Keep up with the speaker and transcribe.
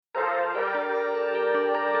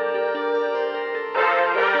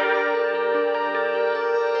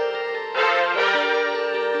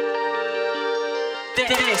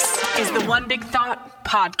This is the One Big Thought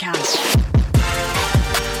Podcast.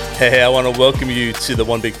 Hey, I want to welcome you to the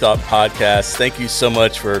One Big Thought Podcast. Thank you so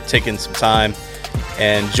much for taking some time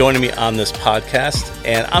and joining me on this podcast.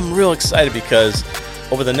 And I'm real excited because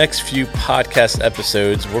over the next few podcast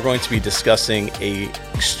episodes, we're going to be discussing a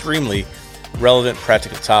extremely relevant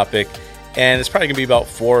practical topic. And it's probably going to be about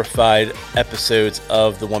 4 or 5 episodes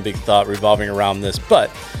of the One Big Thought revolving around this. But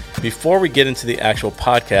before we get into the actual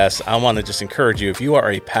podcast, I want to just encourage you, if you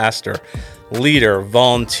are a pastor, leader,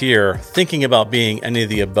 volunteer, thinking about being any of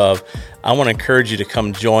the above, I want to encourage you to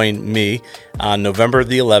come join me on November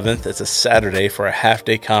the 11th. It's a Saturday for a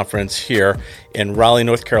half-day conference here in Raleigh,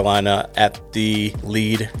 North Carolina at the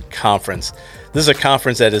LEAD Conference. This is a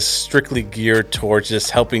conference that is strictly geared towards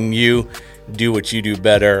just helping you do what you do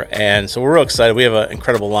better. And so we're real excited. We have an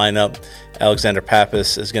incredible lineup. Alexander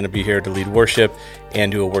Pappas is going to be here to lead worship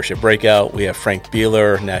and do a worship breakout. We have Frank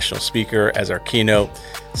Beeler, national speaker, as our keynote.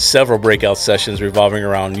 Several breakout sessions revolving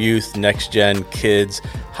around youth, next gen, kids,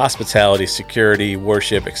 hospitality, security,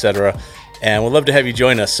 worship, etc. And we'd love to have you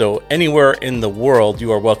join us. So anywhere in the world,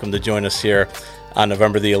 you are welcome to join us here on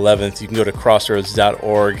November the 11th. You can go to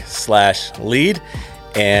crossroads.org/lead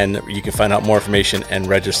and you can find out more information and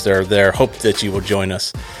register there. Hope that you will join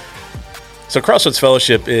us. So Crossroads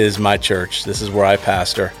Fellowship is my church. This is where I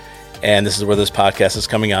pastor, and this is where this podcast is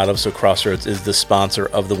coming out of. So Crossroads is the sponsor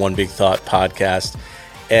of the One Big Thought podcast.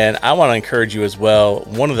 And I want to encourage you as well.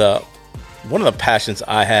 One of the passions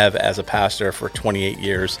I have as a pastor for 28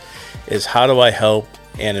 years is how do I help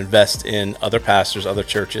and invest in other pastors, other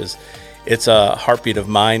churches. It's a heartbeat of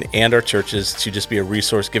mine and our churches to just be a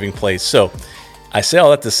resource-giving place. So I say all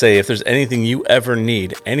that to say, if there's anything you ever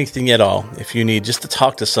need, anything at all, if you need just to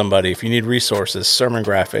talk to somebody, if you need resources, sermon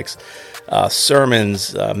graphics,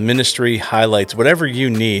 sermons, ministry highlights, whatever you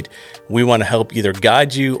need, we want to help either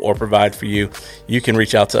guide you or provide for you. You can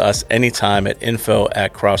reach out to us anytime at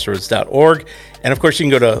info@crossroads.org. And of course, you can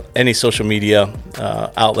go to any social media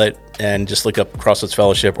outlet and just look up Crossroads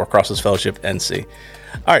Fellowship or Crossroads Fellowship NC.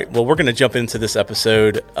 All right, well, we're going to jump into this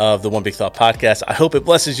episode of the One Big Thought podcast. I hope it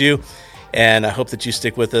blesses you. And I hope that you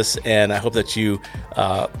stick with us, and I hope that you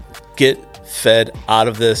get fed out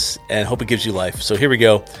of this, and hope it gives you life. So here we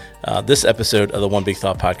go, this episode of the One Big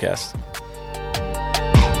Thought podcast.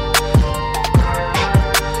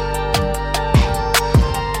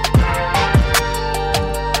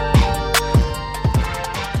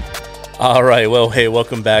 All right, well, hey,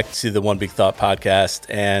 welcome back to the One Big Thought podcast,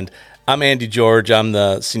 and I'm Andy George. I'm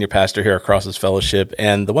the senior pastor here at Crossroads Fellowship,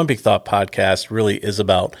 and the One Big Thought podcast really is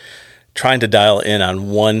about trying to dial in on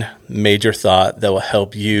one major thought that will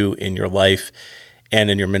help you in your life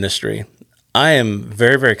and in your ministry. I am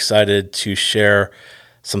very, very excited to share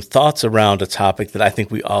some thoughts around a topic that I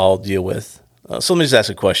think we all deal with. So let me just ask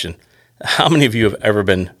a question. How many of you have ever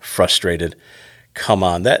been frustrated? Come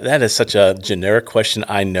on, that is such a generic question,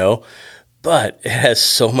 I know, but it has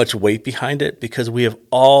so much weight behind it because we have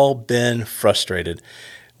all been frustrated,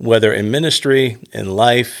 whether in ministry, in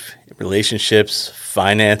life, relationships,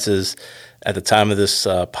 finances. At the time of this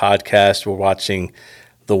podcast, we're watching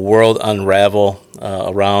the world unravel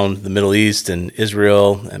around the Middle East and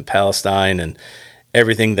Israel and Palestine and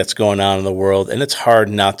everything that's going on in the world. And it's hard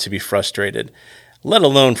not to be frustrated, let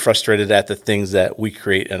alone frustrated at the things that we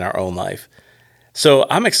create in our own life. So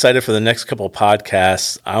I'm excited for the next couple of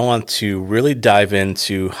podcasts. I want to really dive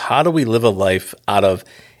into how do we live a life out of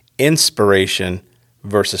inspiration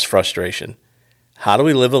versus frustration. How do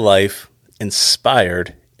we live a life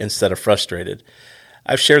inspired instead of frustrated?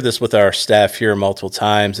 I've shared this with our staff here multiple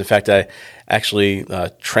times. In fact, I actually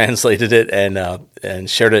translated it and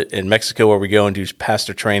shared it in Mexico, where we go and do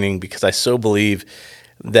pastor training, because I so believe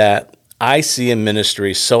that I see in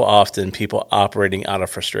ministry so often people operating out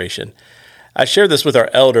of frustration. I shared this with our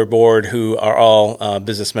elder board, who are all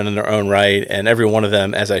businessmen in their own right, and every one of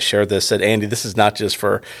them, as I shared this, said, Andy, this is not just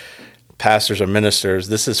for pastors or ministers,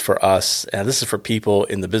 this is for us, and this is for people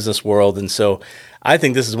in the business world. And so I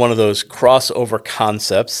think this is one of those crossover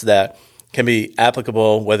concepts that can be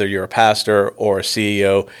applicable whether you're a pastor or a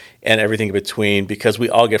CEO and everything in between, because we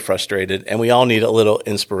all get frustrated and we all need a little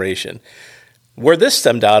inspiration. Where this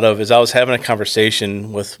stemmed out of is I was having a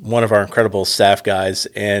conversation with one of our incredible staff guys,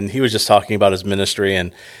 and he was just talking about his ministry,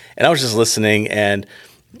 and I was just listening, and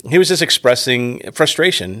he was just expressing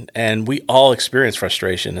frustration, and we all experience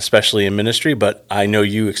frustration, especially in ministry, but I know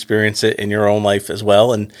you experience it in your own life as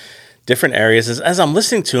well in different areas. As I'm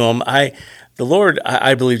listening to him, the Lord,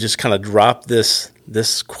 I believe, just kind of dropped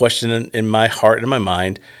this question in my heart and in my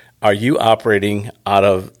mind. Are you operating out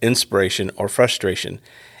of inspiration or frustration?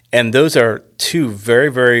 And those are two very,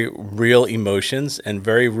 very real emotions and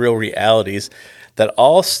very real realities that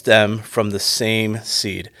all stem from the same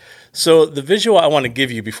seed. So the visual I want to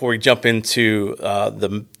give you before we jump into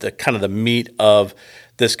the kind of the meat of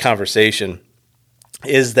this conversation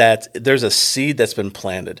is that there's a seed that's been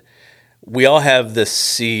planted. We all have this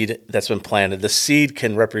seed that's been planted. The seed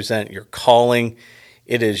can represent your calling.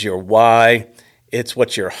 It is your why. It's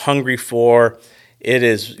what you're hungry for. It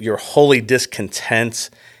is your holy discontent.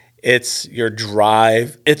 It's your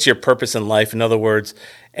drive. It's your purpose in life, in other words.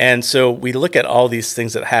 And so we look at all these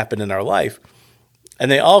things that happen in our life, and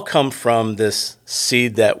they all come from this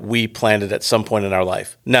seed that we planted at some point in our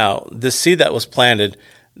life. Now, this seed that was planted,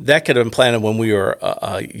 that could have been planted when we were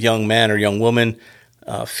a young man or young woman,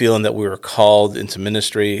 feeling that we were called into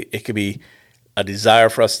ministry. It could be a desire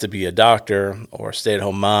for us to be a doctor or a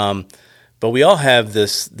stay-at-home mom. But we all have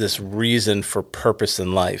this reason for purpose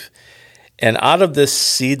in life. And out of this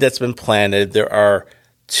seed that's been planted, there are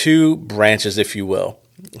two branches, if you will.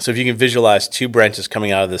 So if you can visualize two branches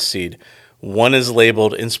coming out of this seed, one is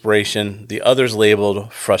labeled inspiration, the other is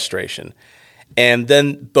labeled frustration. And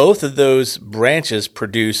then both of those branches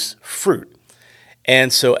produce fruit.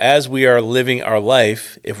 And so as we are living our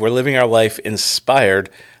life, if we're living our life inspired,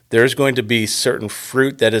 there's going to be certain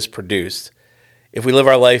fruit that is produced. If we live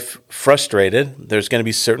our life frustrated, there's going to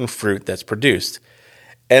be certain fruit that's produced.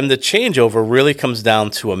 And the changeover really comes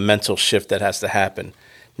down to a mental shift that has to happen.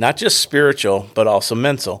 Not just spiritual, but also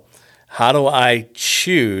mental. How do I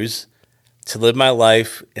choose to live my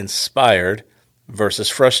life inspired versus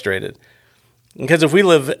frustrated? Because if we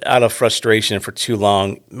live out of frustration for too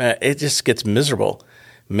long, man, it just gets miserable.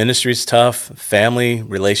 Ministry's tough, family,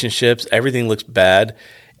 relationships, everything looks bad,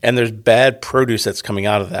 and there's bad produce that's coming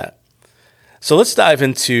out of that. So let's dive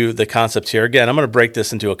into the concept here. Again, I'm going to break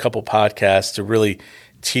this into a couple podcasts to really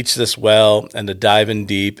teach this well and to dive in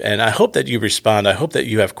deep. And I hope that you respond. I hope that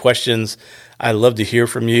you have questions. I'd love to hear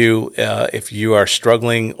from you if you are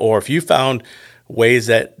struggling or if you found ways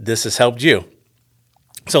that this has helped you.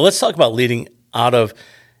 So let's talk about leading out of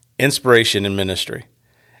inspiration in ministry.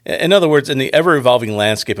 In other words, in the ever-evolving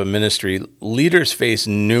landscape of ministry, leaders face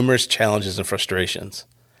numerous challenges and frustrations.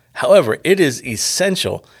 However, it is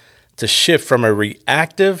essential to shift from a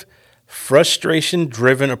reactive,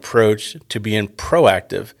 frustration-driven approach to being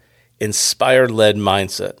proactive, inspired-led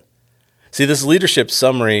mindset. See, this leadership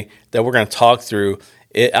summary that we're going to talk through,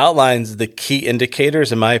 it outlines the key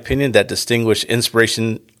indicators, in my opinion, that distinguish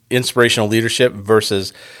inspirational leadership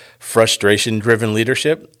versus frustration-driven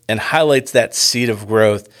leadership, and highlights that seed of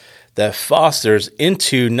growth that fosters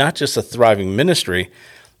into not just a thriving ministry,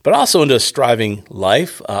 but also into a thriving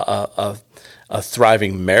life, a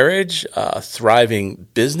thriving marriage, a thriving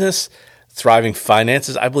business, thriving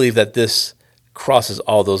finances. I believe that this crosses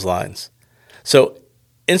all those lines. So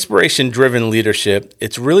inspiration-driven leadership,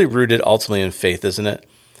 it's really rooted ultimately in faith, isn't it?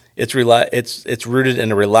 It's rooted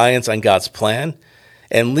in a reliance on God's plan.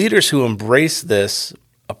 And leaders who embrace this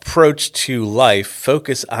approach to life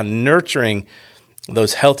focus on nurturing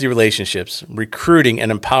those healthy relationships, recruiting and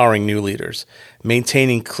empowering new leaders,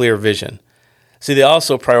 maintaining clear vision. See, they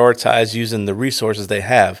also prioritize using the resources they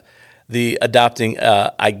have, the adopting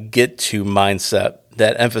I get to mindset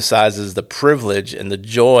that emphasizes the privilege and the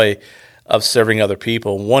joy of serving other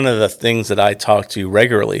people. One of the things that I talk to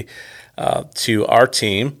regularly to our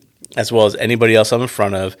team, as well as anybody else I'm in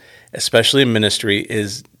front of, especially in ministry,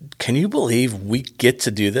 is, can you believe we get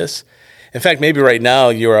to do this? In fact, maybe right now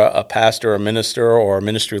you're a pastor, a minister, or a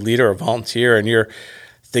ministry leader, or a volunteer, and you're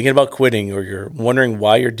thinking about quitting, or you're wondering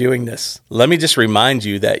why you're doing this. Let me just remind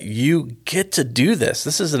you that you get to do this.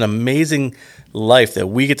 This is an amazing life that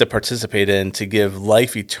we get to participate in to give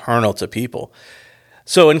life eternal to people.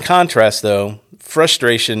 So in contrast, though,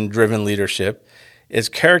 frustration-driven leadership is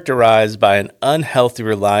characterized by an unhealthy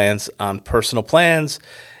reliance on personal plans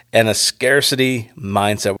and a scarcity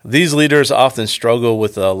mindset. These leaders often struggle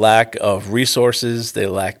with a lack of resources. They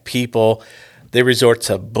lack people. They resort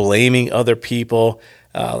to blaming other people,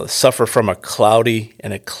 suffer from a cloudy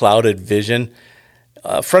and a clouded vision.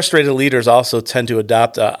 Frustrated leaders also tend to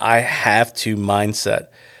adopt a I have to mindset,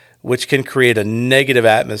 which can create a negative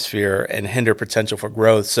atmosphere and hinder potential for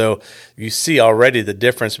growth. So you see already the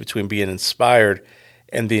difference between being inspired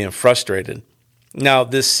and being frustrated. Now,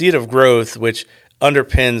 this seed of growth, which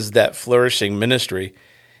underpins that flourishing ministry,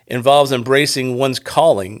 involves embracing one's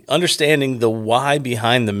calling, understanding the why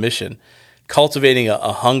behind the mission, cultivating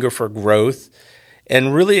a hunger for growth,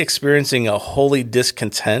 and really experiencing a holy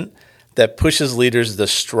discontent that pushes leaders to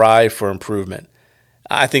strive for improvement.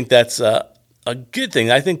 I think that's a good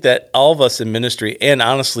thing. I think that all of us in ministry, and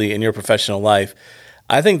honestly in your professional life,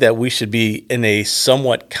 I think that we should be in a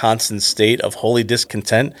somewhat constant state of holy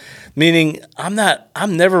discontent, meaning I'm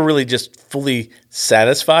never really just fully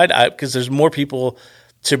satisfied because there's more people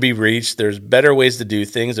to be reached. There's better ways to do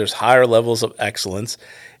things. There's higher levels of excellence.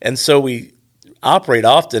 And so we operate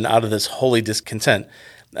often out of this holy discontent.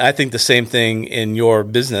 I think the same thing in your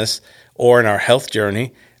business or in our health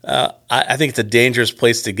journey. I think it's a dangerous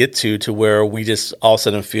place to get to where we just all of a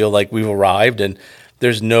sudden feel like we've arrived and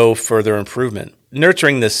there's no further improvement.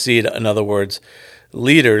 Nurturing this seed, in other words,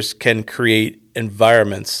 leaders can create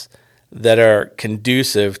environments that are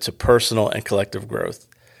conducive to personal and collective growth.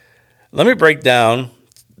 Let me break down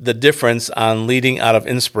the difference on leading out of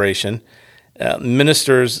inspiration.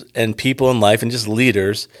 Ministers and people in life and just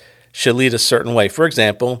leaders should lead a certain way. For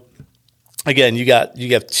example, again, you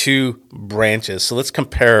have two branches. So let's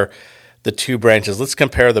compare the two branches. Let's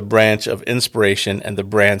compare the branch of inspiration and the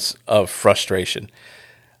branch of frustration.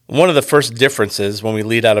 One of the first differences when we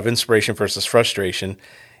lead out of inspiration versus frustration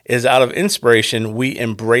is out of inspiration, we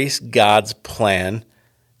embrace God's plan.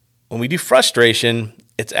 When we do frustration,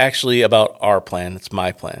 it's actually about our plan. It's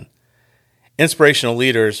my plan. Inspirational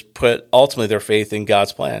leaders put ultimately their faith in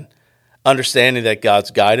God's plan, understanding that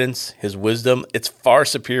God's guidance, his wisdom, it's far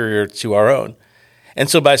superior to our own. And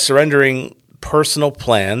so by surrendering personal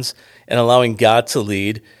plans and allowing God to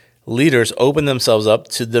lead, leaders open themselves up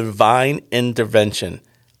to divine intervention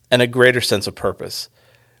and a greater sense of purpose.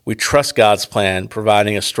 We trust God's plan,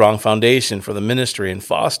 providing a strong foundation for the ministry and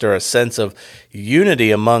foster a sense of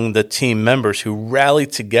unity among the team members who rally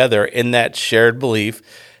together in that shared belief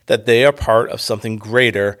that they are part of something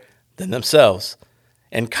greater than themselves.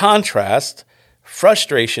 In contrast,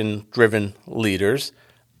 frustration-driven leaders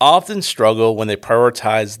often struggle when they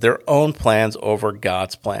prioritize their own plans over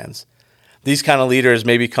God's plans. These kind of leaders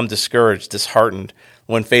may become discouraged, disheartened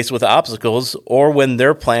when faced with obstacles or when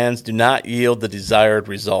their plans do not yield the desired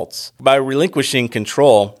results. By relinquishing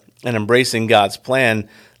control and embracing God's plan,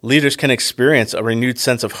 leaders can experience a renewed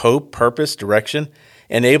sense of hope, purpose, direction,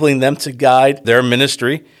 enabling them to guide their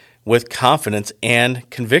ministry with confidence and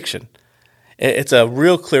conviction. It's a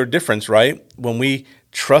real clear difference, right? When we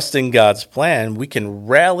trust in God's plan, we can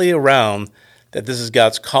rally around that this is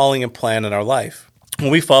God's calling and plan in our life.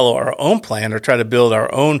 When we follow our own plan or try to build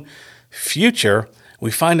our own future, we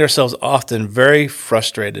find ourselves often very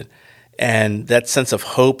frustrated, and that sense of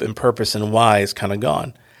hope and purpose and why is kind of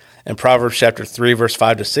gone. In Proverbs chapter 3, verse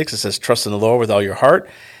 5-6, it says, "Trust in the Lord with all your heart,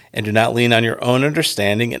 and do not lean on your own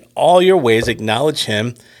understanding. In all your ways acknowledge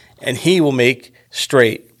him, and he will make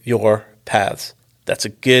straight your paths." That's a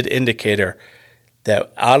good indicator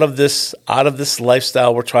that out of this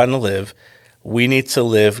lifestyle we're trying to live, we need to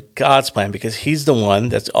live God's plan, because he's the one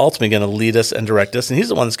that's ultimately going to lead us and direct us, and he's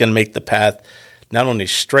the one that's going to make the path not only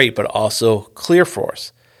straight but also clear for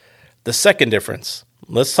us. The second difference,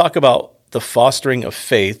 let's talk about the fostering of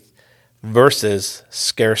faith versus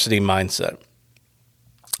scarcity mindset.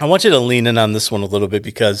 I want you to lean in on this one a little bit,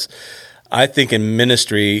 because I think in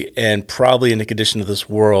ministry and probably in the condition of this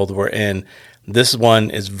world we're in, this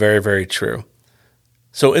one is very, very true.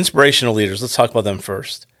 So inspirational leaders, let's talk about them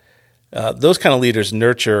first. Those kind of leaders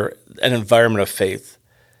nurture an environment of faith.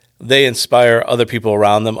 They inspire other people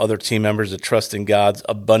around them, other team members, to trust in God's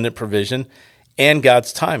abundant provision and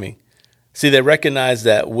God's timing. See, they recognize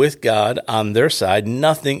that with God on their side,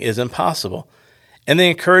 nothing is impossible. And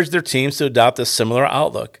they encourage their teams to adopt a similar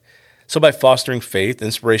outlook. So by fostering faith,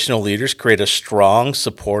 inspirational leaders create a strong,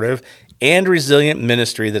 supportive, and resilient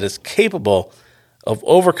ministry that is capable of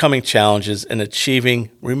overcoming challenges and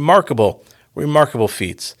achieving remarkable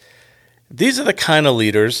feats. These are the kind of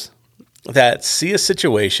leaders that see a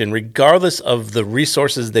situation, regardless of the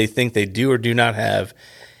resources they think they do or do not have,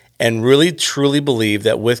 and really truly believe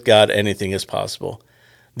that with God, anything is possible.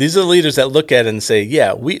 These are the leaders that look at it and say,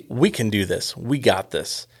 yeah, we can do this. We got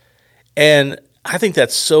this. And I think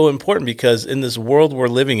that's so important, because in this world we're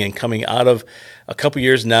living in, coming out of a couple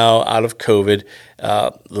years now, out of COVID,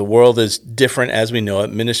 the world is different as we know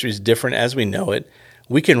it. Ministry is different as we know it.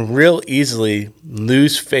 We can real easily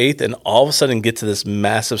lose faith and all of a sudden get to this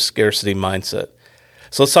massive scarcity mindset.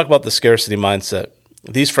 So let's talk about the scarcity mindset.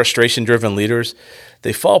 These frustration-driven leaders,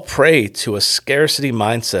 they fall prey to a scarcity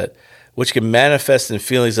mindset, which can manifest in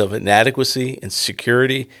feelings of inadequacy,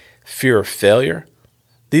 insecurity, fear of failure.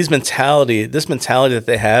 This mentality that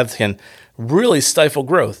they have can really stifle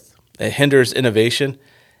growth. It hinders innovation,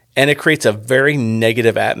 and it creates a very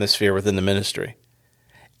negative atmosphere within the ministry.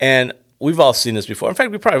 And we've all seen this before. In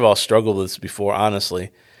fact, we probably have all struggled with this before,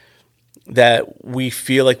 honestly, that we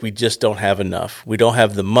feel like we just don't have enough. We don't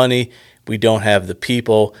have the money. We don't have the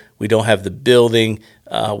people. We don't have the building.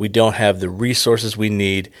 We don't have the resources we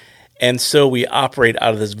need. And so we operate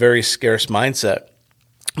out of this very scarce mindset.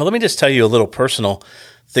 But let me just tell you a little personal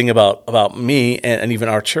thing about me and even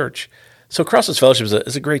our church. So Crossroads Fellowship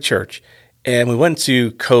is a great church. And we went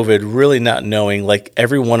to COVID really not knowing, like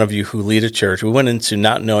every one of you who lead a church, we went into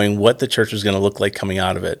not knowing what the church was going to look like coming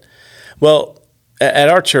out of it. Well, at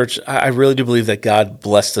our church, I really do believe that God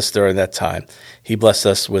blessed us during that time. He blessed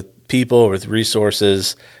us with people, with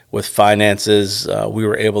resources, with finances. We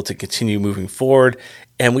were able to continue moving forward,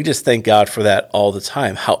 and we just thank God for that all the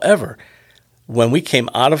time. However, when we came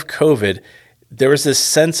out of COVID, there was this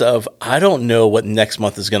sense of, I don't know what next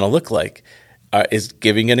month is going to look like. Is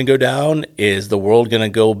giving going to go down? Is the world going to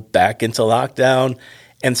go back into lockdown?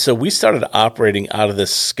 And so we started operating out of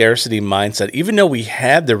this scarcity mindset. Even though we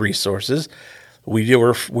had the resources, we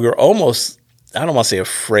were almost, I don't want to say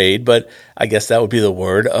afraid, but I guess that would be the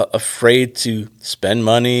word, afraid to spend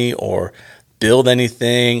money or build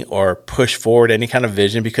anything or push forward any kind of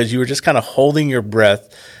vision, because you were just kind of holding your breath,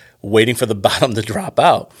 waiting for the bottom to drop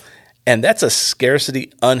out. And that's a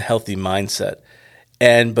scarcity, unhealthy mindset.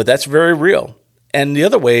 But that's very real. And the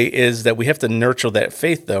other way is that we have to nurture that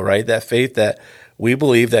faith, though, right? That faith that we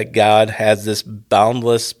believe that God has this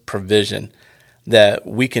boundless provision, that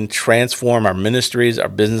we can transform our ministries, our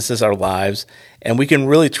businesses, our lives, and we can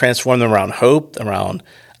really transform them around hope, around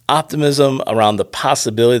optimism, around the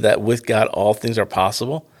possibility that with God all things are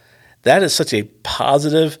possible. That is such a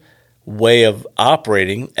positive way of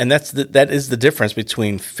operating, and that is the difference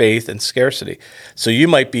between faith and scarcity. So you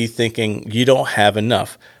might be thinking you don't have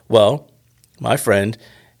enough. Well, my friend,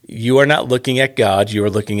 you are not looking at God, you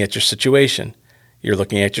are looking at your situation. You're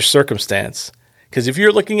looking at your circumstance. Because if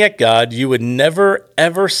you're looking at God, you would never,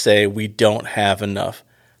 ever say we don't have enough,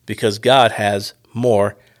 because God has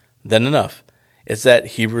more than enough. It's that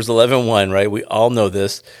Hebrews 11:1, right? We all know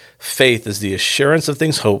this. Faith is the assurance of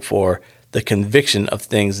things hoped for, the conviction of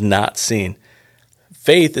things not seen.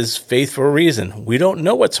 Faith is faith for a reason. We don't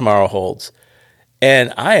know what tomorrow holds.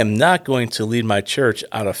 And I am not going to lead my church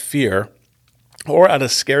out of fear or out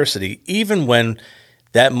of scarcity, even when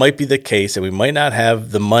that might be the case and we might not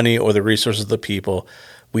have the money or the resources of the people.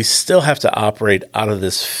 We still have to operate out of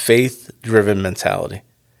this faith-driven mentality.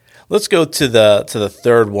 Let's go to the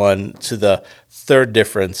third one, to the third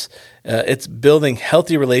difference. It's building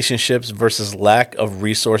healthy relationships versus lack of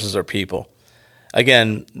resources or people.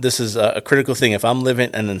 Again, this is a critical thing. If I'm living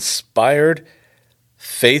an inspired,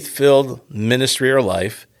 faith-filled ministry or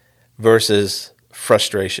life versus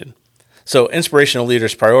frustration. So inspirational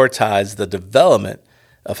leaders prioritize the development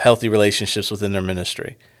of healthy relationships within their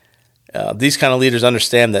ministry. These kind of leaders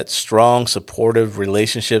understand that strong, supportive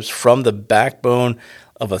relationships from the backbone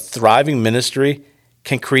of a thriving ministry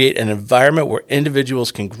can create an environment where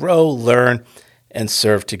individuals can grow, learn, and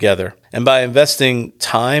serve together. And by investing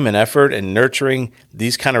time and effort in nurturing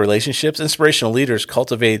these kind of relationships, inspirational leaders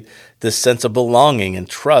cultivate this sense of belonging and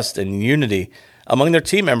trust and unity among their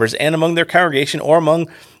team members and among their congregation or among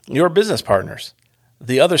your business partners.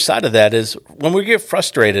 The other side of that is when we get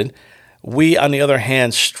frustrated, we, on the other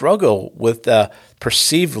hand, struggle with the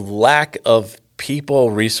perceived lack of people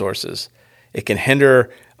resources. It can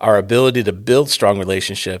hinder our ability to build strong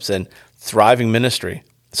relationships and thriving ministry.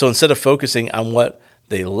 So instead of focusing on what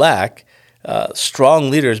they lack, strong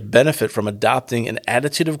leaders benefit from adopting an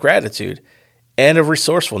attitude of gratitude and of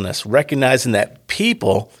resourcefulness, recognizing that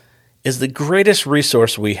people is the greatest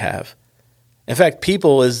resource we have. In fact,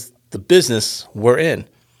 people is the business we're in.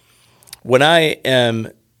 When I am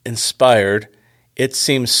inspired, it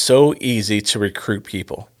seems so easy to recruit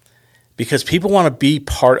people because people want to be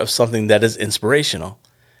part of something that is inspirational.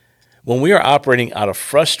 When we are operating out of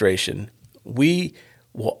frustration, we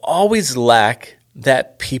will always lack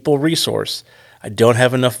that people resource. I don't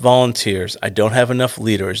have enough volunteers. I don't have enough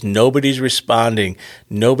leaders. Nobody's responding.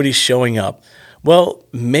 Nobody's showing up. Well,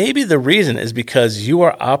 maybe the reason is because you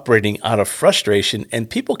are operating out of frustration, and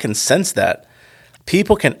people can sense that.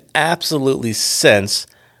 People can absolutely sense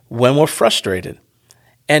when we're frustrated.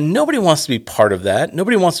 And nobody wants to be part of that.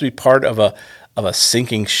 Nobody wants to be part of a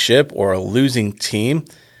sinking ship or a losing team.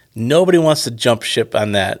 Nobody wants to jump ship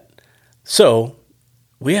on that. So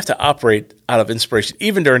we have to operate out of inspiration,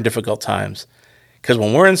 even during difficult times. Because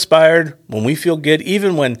when we're inspired, when we feel good,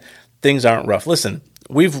 even when things aren't rough. Listen,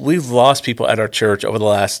 we've lost people at our church over the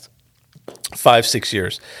last 5-6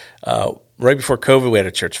 years. Right before COVID, we had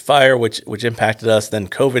a church fire, which impacted us. Then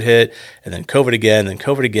COVID hit, and then COVID again, then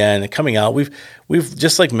COVID again. And coming out, we've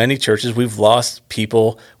just like many churches, we've lost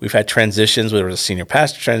people. We've had transitions. There was a senior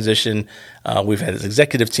pastor transition. We've had an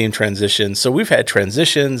executive team transition. So we've had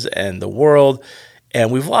transitions and the world,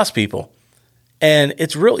 and we've lost people. And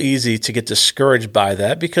it's real easy to get discouraged by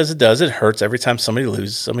that because it does. It hurts every time somebody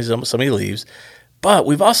leaves. But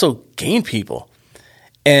we've also gained people.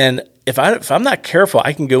 And if I'm not careful,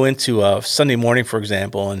 I can go into a Sunday morning, for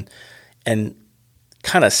example, and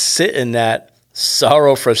kind of sit in that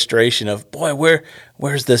sorrow, frustration of, boy,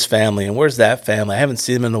 where's this family and where's that family? I haven't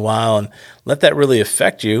seen them in a while, and let that really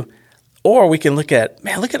affect you. Or we can look at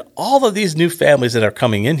all of these new families that are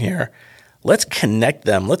coming in here. Let's connect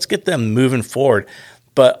them. Let's get them moving forward.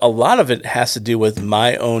 But a lot of it has to do with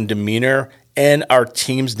my own demeanor and our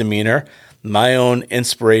team's demeanor, my own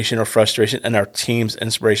inspiration or frustration and our team's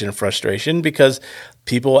inspiration and frustration, because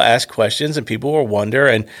people will ask questions and people will wonder,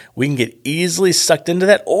 and we can get easily sucked into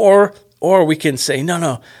that. Or we can say,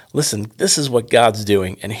 no, listen, this is what God's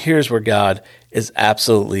doing, and here's where God is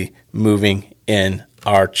absolutely moving in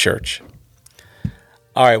our church.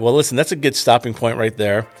 All right, well, listen, that's a good stopping point right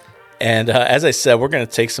there. And as I said, we're going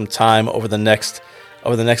to take some time over the next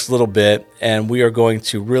little bit, and we are going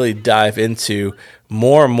to really dive into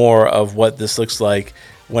more and more of what this looks like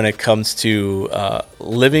when it comes to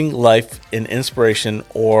living life in inspiration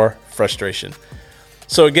or frustration.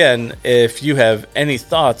 So again, if you have any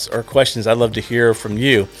thoughts or questions, I'd love to hear from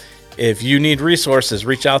you. If you need resources,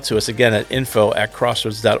 reach out to us again at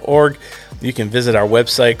info@crossroads.org. You can visit our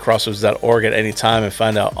website, crossroads.org, at any time and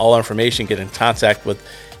find out all our information, get in contact with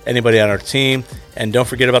anybody on our team. And don't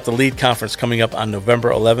forget about the LEAD conference coming up on November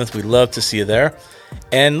 11th. We'd love to see you there.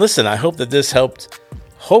 And listen, I hope that this helped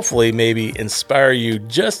hopefully maybe inspire you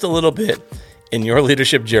just a little bit in your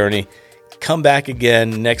leadership journey. Come back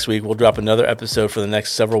again next week. We'll drop another episode for the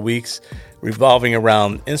next several weeks revolving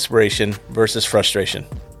around inspiration versus frustration.